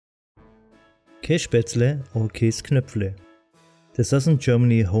Käsespätzle or Käseknöple. The southern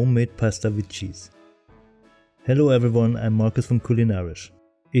Germany homemade pasta with cheese. Hello everyone, I'm Marcus from Culinarisch.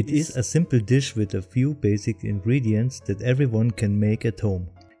 It is a simple dish with a few basic ingredients that everyone can make at home.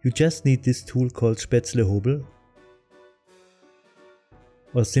 You just need this tool called Spätzlehobel,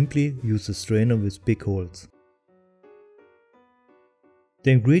 or simply use a strainer with big holes.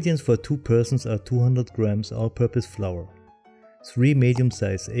 The ingredients for 2 persons are 200 grams all-purpose flour, 3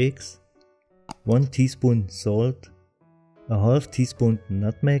 medium-sized eggs, 1 teaspoon salt, a half teaspoon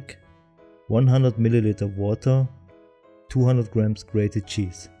nutmeg, 100 ml water, 200 grams grated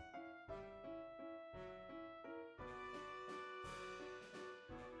cheese.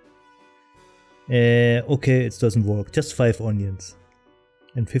 Okay, it doesn't work, just 5 onions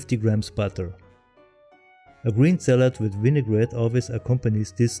and 50 grams butter. A green salad with vinaigrette always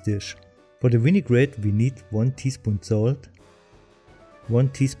accompanies this dish. For the vinaigrette we need 1 teaspoon salt, 1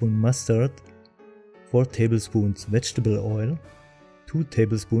 teaspoon mustard, 4 tablespoons vegetable oil, 2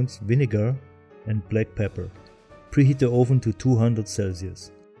 tablespoons vinegar and black pepper. Preheat the oven to 200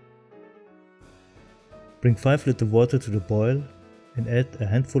 Celsius. Bring 5 liters water to the boil and add a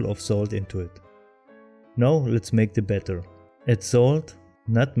handful of salt into it. Now let's make the batter. Add salt,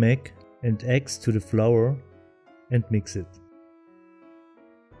 nutmeg and eggs to the flour and mix it.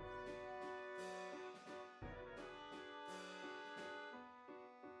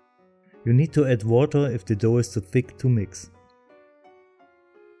 You need to add water if the dough is too thick to mix.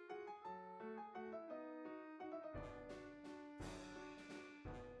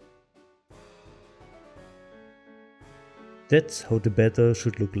 That's how the batter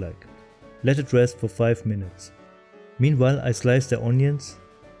should look like. Let it rest for 5 minutes. Meanwhile I slice the onions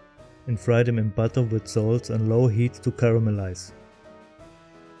and fry them in butter with salt on low heat to caramelize.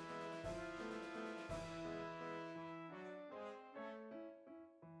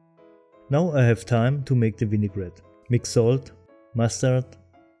 Now I have time to make the vinaigrette. Mix salt, mustard,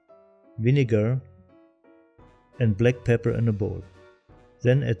 vinegar and black pepper in a bowl.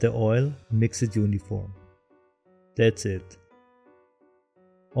 Then add the oil and mix it uniform. That's it.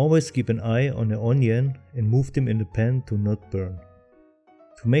 Always keep an eye on the onion and move them in the pan to not burn.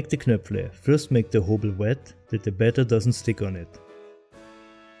 To make the Knöple, first make the hobel wet that the batter doesn't stick on it.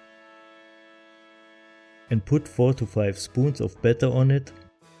 And put 4 to 5 spoons of batter on it.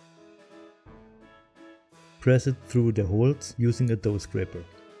 Press it through the holes using a dough scraper.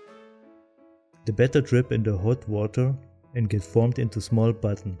 The batter drip in the hot water and get formed into small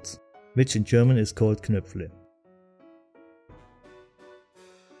buttons, which in German is called Knöpfle.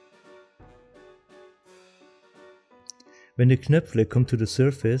 When the Knöpfle come to the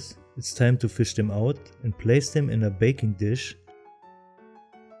surface, it's time to fish them out and place them in a baking dish.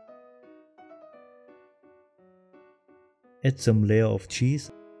 Add some layer of cheese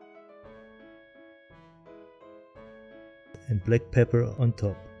and black pepper on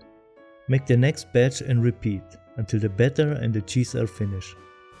top. Make the next batch and repeat until the batter and the cheese are finished.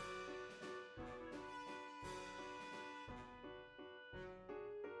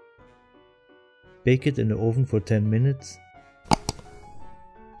 Bake it in the oven for 10 minutes.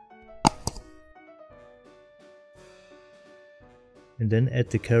 And then add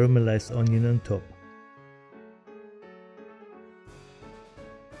the caramelized onion on top.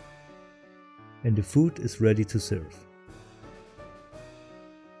 And the food is ready to serve.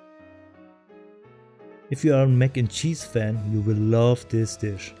 If you are a mac and cheese fan, you will love this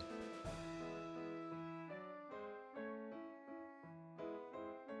dish.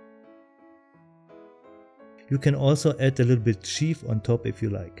 You can also add a little bit cheese on top if you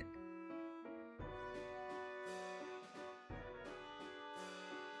like.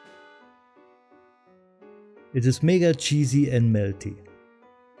 It is mega cheesy and melty.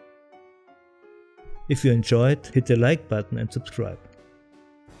 If you enjoyed, hit the like button and subscribe.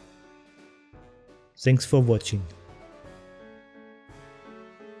 Thanks for watching.